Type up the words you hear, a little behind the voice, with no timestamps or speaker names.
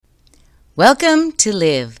Welcome to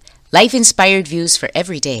Live, life-inspired views for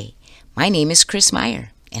every day. My name is Chris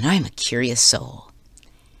Meyer, and I'm a curious soul.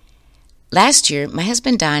 Last year, my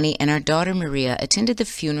husband Donnie and our daughter Maria attended the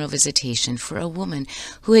funeral visitation for a woman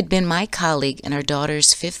who had been my colleague and our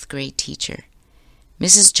daughter's 5th grade teacher.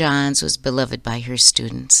 Mrs. Johns was beloved by her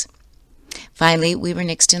students. Finally, we were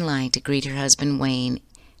next in line to greet her husband Wayne,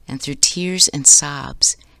 and through tears and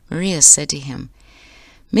sobs, Maria said to him,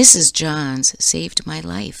 "Mrs. Johns saved my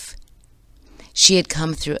life." She had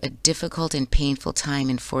come through a difficult and painful time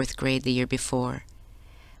in 4th grade the year before.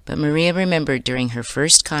 But Maria remembered during her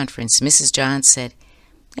first conference, Mrs. Johns said,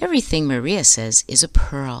 "Everything Maria says is a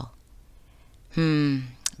pearl."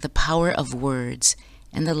 The power of words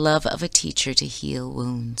and the love of a teacher to heal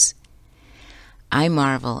wounds. I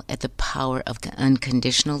marvel at the power of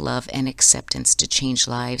unconditional love and acceptance to change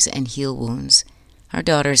lives and heal wounds. Our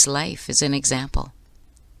daughter's life is an example.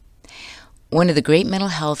 One of the great mental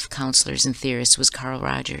health counselors and theorists was Carl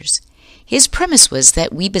Rogers. His premise was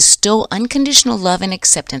that we bestow unconditional love and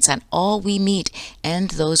acceptance on all we meet and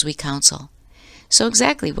those we counsel. So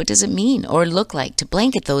exactly what does it mean or look like to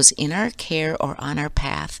blanket those in our care or on our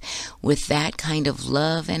path with that kind of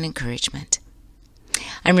love and encouragement?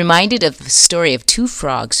 I'm reminded of the story of 2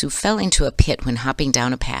 frogs who fell into a pit when hopping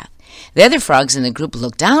down a path. The other frogs in the group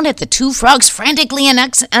looked down at the 2 frogs frantically and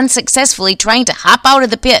unsuccessfully trying to hop out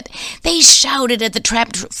of the pit. They shouted at the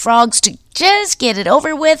trapped frogs to just get it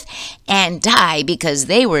over with and die because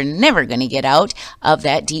they were never going to get out of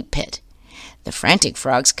that deep pit. The frantic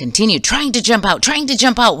frogs continued trying to jump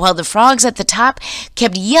out, while the frogs at the top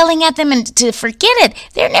kept yelling at them and to forget it.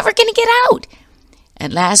 They're never going to get out.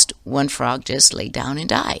 At last, one frog just lay down and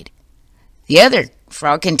died. The other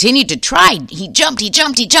frog continued to try. He jumped.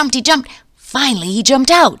 Finally, he jumped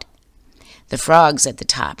out. The frogs at the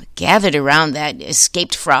top gathered around that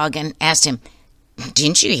escaped frog and asked him,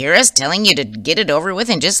 "Didn't you hear us telling you to get it over with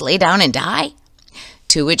and just lay down and die?"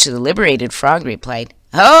 To which the liberated frog replied,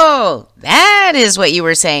 "Oh, that is what you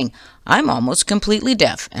were saying. I'm almost completely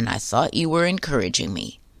deaf, and I thought you were encouraging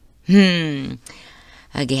me."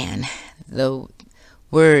 Again, the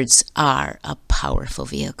words are a powerful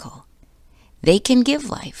vehicle. They can give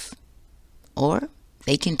life, or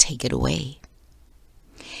they can take it away.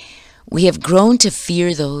 We have grown to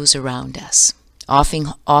fear those around us,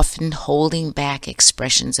 often holding back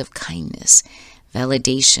expressions of kindness,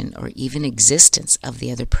 validation, or even existence of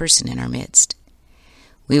the other person in our midst.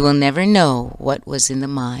 We will never know what was in the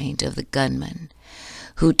mind of the gunman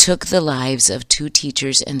who took the lives of 2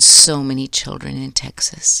 teachers and so many children in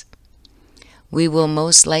Texas. We will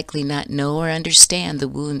most likely not know or understand the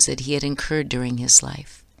wounds that he had incurred during his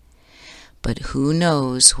life. But who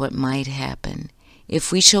knows what might happen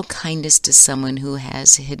if we show kindness to someone who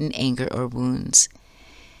has hidden anger or wounds?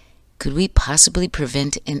 Could we possibly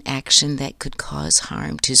prevent an action that could cause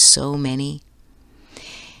harm to so many?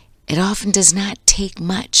 It often does not take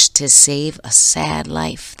much to save a sad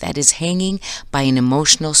life that is hanging by an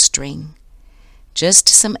emotional string. Just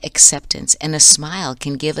some acceptance and a smile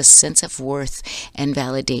can give a sense of worth and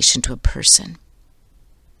validation to a person.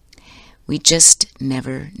 We just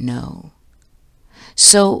never know.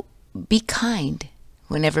 So be kind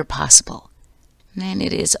whenever possible, and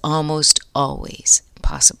it is almost always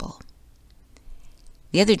possible.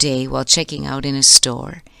 The other day, while checking out in a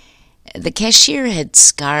store, the cashier had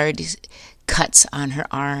scarred cuts on her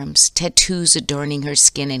arms, tattoos adorning her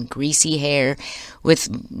skin, and greasy hair with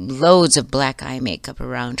loads of black eye makeup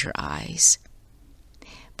around her eyes.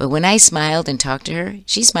 But when I smiled and talked to her,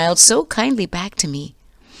 she smiled so kindly back to me.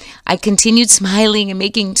 I continued smiling and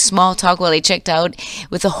making small talk while I checked out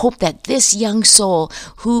with the hope that this young soul,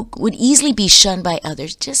 who would easily be shunned by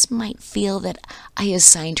others, just might feel that I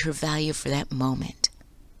assigned her value for that moment.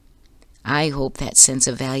 I hope that sense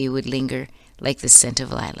of value would linger like the scent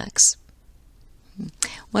of lilacs.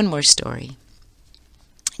 One more story.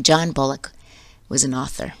 John Bullock was an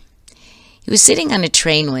author. He was sitting on a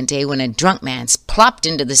train one day when a drunk man plopped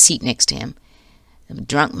into the seat next to him. The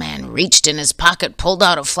drunk man reached in his pocket, pulled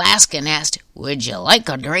out a flask, and asked, "Would you like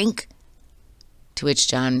a drink?" To which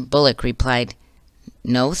John Bullock replied,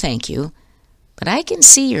 "No, thank you, but I can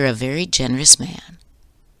see you're a very generous man."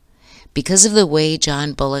 Because of the way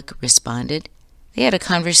John Bullock responded, they had a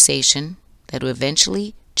conversation that would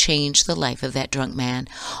eventually change the life of that drunk man,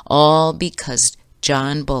 all because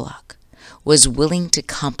John Bullock was willing to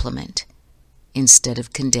compliment instead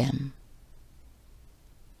of condemn.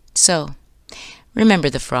 So, remember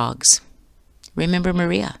the frogs. Remember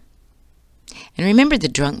Maria. And remember the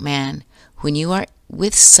drunk man when you are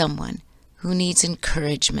with someone who needs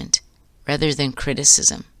encouragement rather than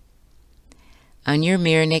criticism. On your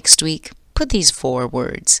mirror next week, put these 4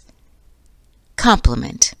 words.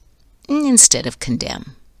 Compliment instead of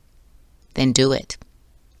condemn. Then do it.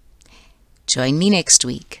 Join me next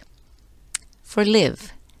week for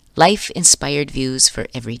Live, Life-Inspired Views for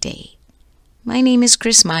Every Day. My name is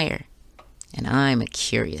Chris Meyer, and I'm a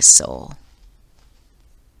curious soul.